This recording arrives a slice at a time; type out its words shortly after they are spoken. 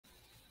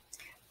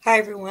Hi,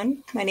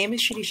 everyone. My name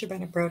is Shadisha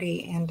Bennett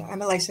Brody, and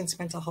I'm a licensed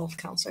mental health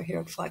counselor here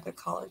at Flagler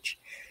College.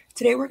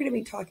 Today, we're going to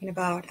be talking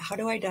about how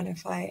to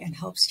identify and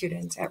help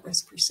students at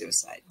risk for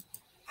suicide.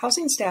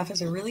 Housing staff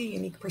has a really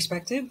unique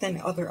perspective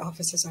than other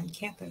offices on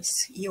campus.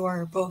 You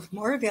are both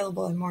more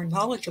available and more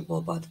knowledgeable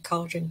about the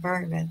college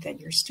environment than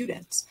your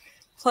students.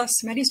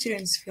 Plus, many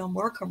students feel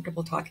more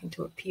comfortable talking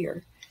to a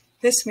peer.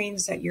 This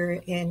means that you're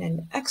in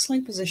an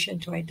excellent position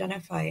to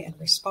identify and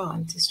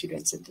respond to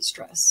students in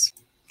distress.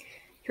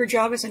 Your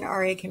job as an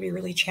RA can be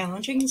really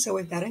challenging, so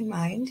with that in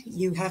mind,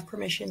 you have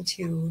permission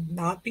to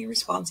not be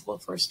responsible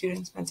for a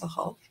student's mental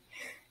health,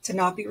 to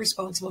not be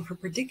responsible for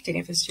predicting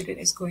if a student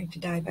is going to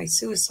die by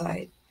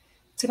suicide,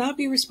 to not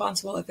be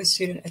responsible if a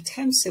student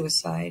attempts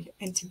suicide,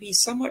 and to be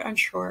somewhat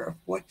unsure of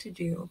what to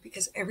do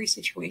because every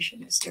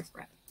situation is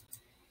different.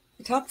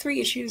 The top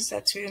three issues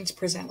that students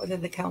present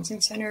within the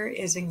counseling center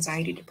is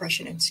anxiety,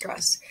 depression, and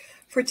stress.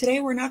 For today,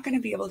 we're not going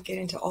to be able to get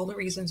into all the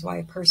reasons why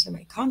a person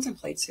may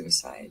contemplate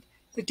suicide,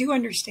 but do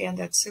understand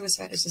that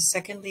suicide is the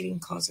second leading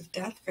cause of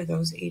death for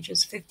those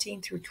ages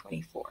 15 through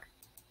 24.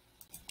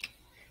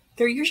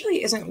 There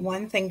usually isn't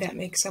one thing that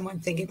makes someone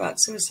think about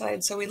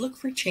suicide, so we look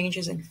for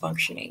changes in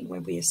functioning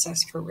when we assess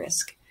for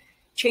risk.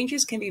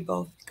 Changes can be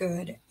both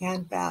good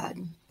and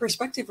bad.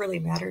 Perspective really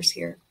matters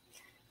here.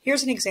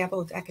 Here's an example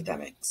with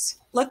academics.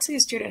 Let's say a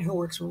student who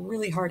works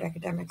really hard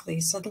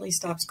academically suddenly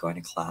stops going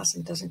to class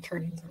and doesn't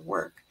turn in their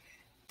work.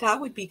 That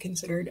would be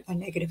considered a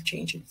negative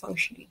change in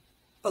functioning.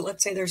 But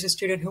let's say there's a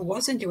student who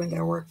wasn't doing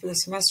their work for the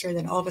semester,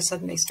 then all of a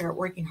sudden they start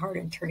working hard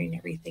and turning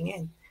everything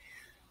in.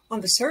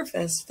 On the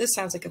surface, this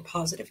sounds like a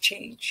positive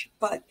change,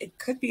 but it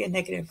could be a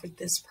negative for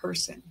this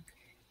person.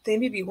 They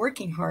may be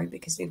working hard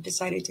because they've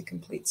decided to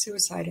complete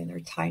suicide and they're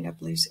tying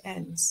up loose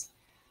ends.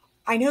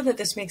 I know that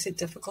this makes it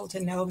difficult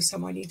to know if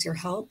someone needs your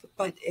help,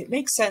 but it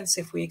makes sense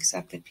if we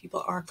accept that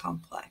people are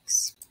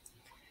complex.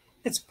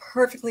 It's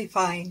perfectly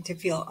fine to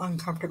feel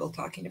uncomfortable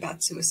talking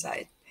about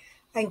suicide.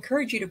 I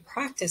encourage you to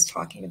practice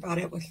talking about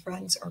it with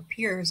friends or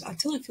peers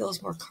until it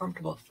feels more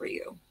comfortable for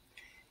you.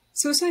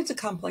 Suicide is a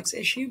complex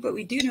issue, but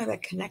we do know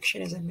that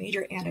connection is a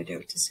major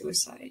antidote to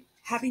suicide.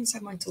 Having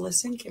someone to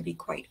listen can be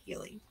quite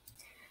healing.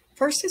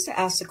 First is to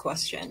ask the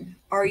question,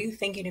 are you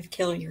thinking of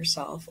killing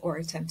yourself or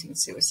attempting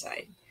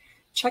suicide?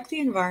 Check the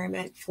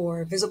environment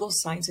for visible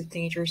signs of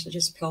danger such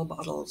as pill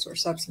bottles or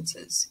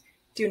substances.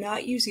 Do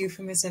not use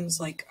euphemisms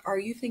like, are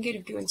you thinking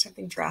of doing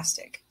something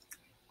drastic?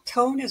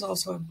 Tone is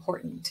also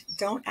important.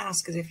 Don't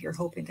ask as if you're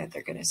hoping that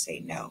they're going to say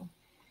no.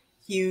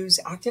 Use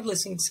active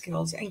listening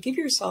skills and give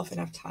yourself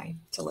enough time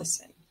to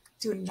listen.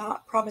 Do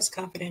not promise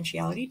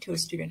confidentiality to a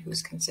student who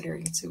is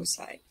considering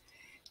suicide.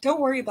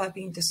 Don't worry about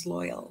being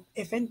disloyal.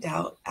 If in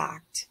doubt,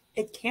 act.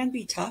 It can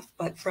be tough,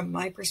 but from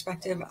my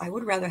perspective, I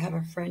would rather have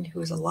a friend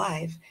who is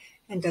alive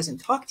and doesn't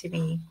talk to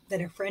me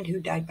than a friend who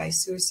died by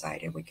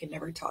suicide and we can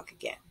never talk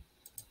again.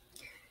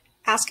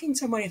 Asking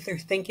someone if they're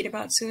thinking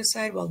about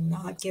suicide will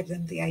not give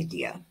them the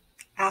idea.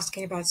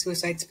 Asking about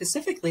suicide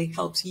specifically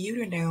helps you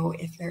to know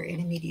if they're in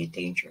immediate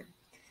danger.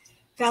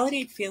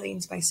 Validate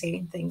feelings by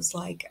saying things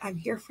like, I'm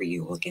here for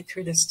you, we'll get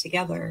through this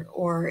together,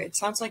 or it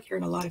sounds like you're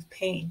in a lot of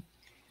pain.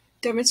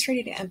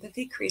 Demonstrating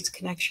empathy creates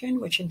connection,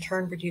 which in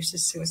turn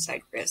reduces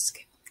suicide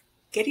risk.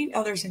 Getting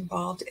others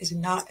involved is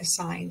not a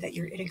sign that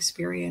you're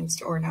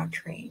inexperienced or not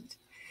trained.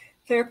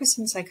 Therapists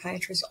and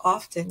psychiatrists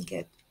often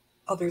get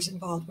others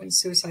involved when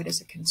suicide is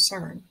a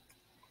concern.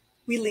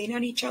 We lean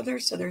on each other,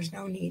 so there's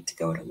no need to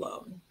go it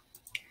alone.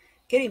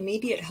 Get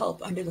immediate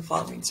help under the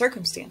following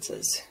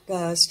circumstances.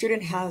 The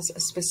student has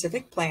a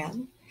specific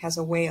plan, has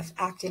a way of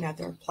acting out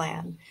their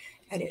plan,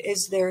 and it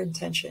is their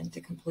intention to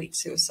complete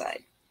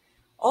suicide.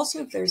 Also,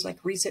 if there's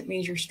recent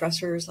major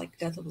stressors like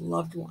death of a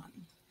loved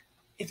one.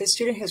 If a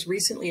student has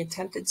recently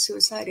attempted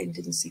suicide and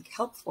didn't seek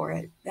help for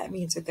it, that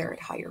means that they're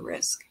at higher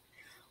risk.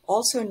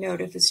 Also note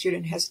if a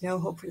student has no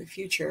hope for the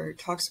future,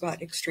 talks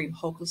about extreme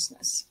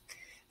hopelessness.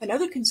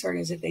 Another concern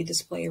is if they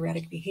display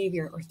erratic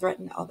behavior or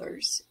threaten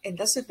others. In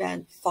this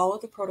event, follow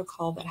the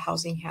protocol that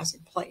housing has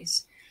in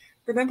place.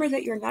 Remember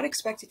that you're not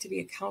expected to be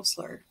a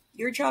counselor.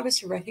 Your job is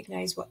to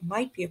recognize what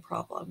might be a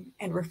problem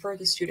and refer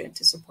the student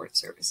to support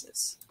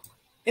services.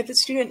 If the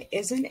student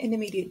isn't in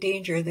immediate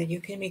danger, then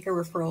you can make a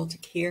referral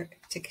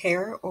to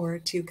care or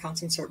to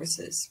counseling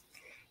services.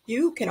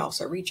 You can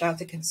also reach out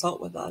to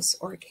consult with us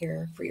or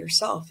care for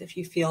yourself if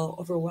you feel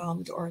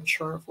overwhelmed or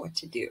unsure of what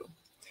to do.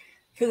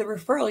 For the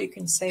referral, you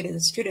can say to the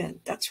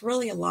student, that's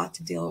really a lot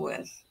to deal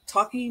with.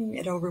 Talking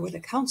it over with a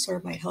counselor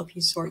might help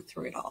you sort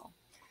through it all.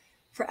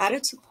 For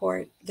added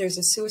support, there's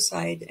a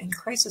suicide and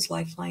crisis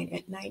lifeline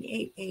at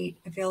 988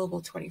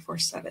 available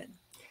 24/7.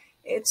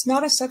 It's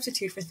not a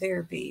substitute for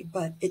therapy,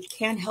 but it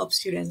can help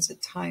students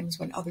at times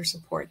when other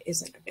support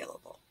isn't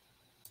available.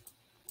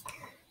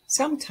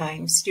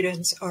 Sometimes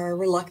students are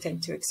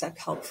reluctant to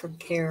accept help from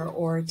care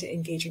or to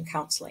engage in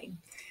counseling.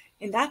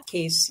 In that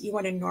case, you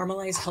want to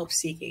normalize help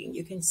seeking.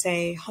 You can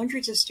say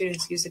hundreds of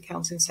students use the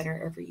counseling center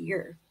every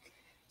year.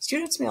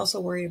 Students may also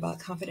worry about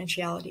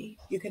confidentiality.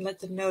 You can let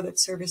them know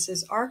that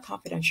services are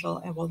confidential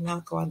and will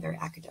not go on their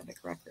academic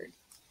record.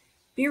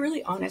 Be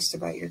really honest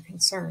about your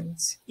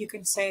concerns. You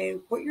can say,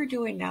 what you're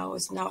doing now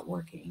is not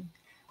working.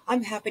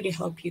 I'm happy to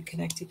help you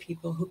connect to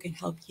people who can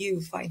help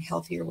you find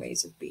healthier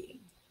ways of being.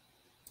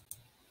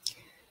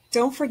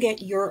 Don't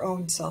forget your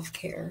own self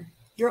care.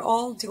 You're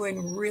all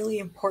doing really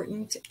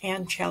important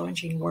and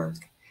challenging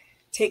work.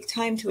 Take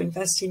time to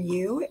invest in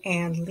you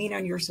and lean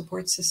on your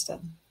support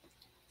system.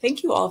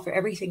 Thank you all for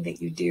everything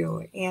that you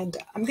do. And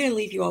I'm going to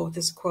leave you all with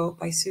this quote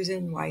by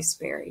Susan Weiss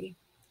Berry.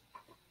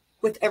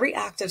 With every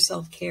act of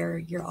self care,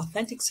 your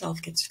authentic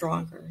self gets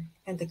stronger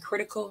and the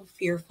critical,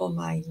 fearful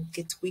mind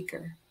gets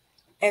weaker.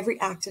 Every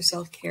act of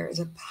self care is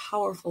a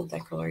powerful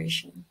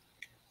declaration.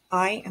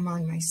 I am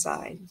on my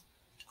side.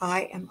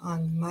 I am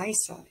on my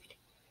side.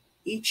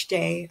 Each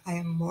day, I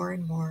am more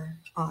and more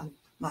on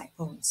my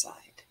own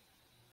side.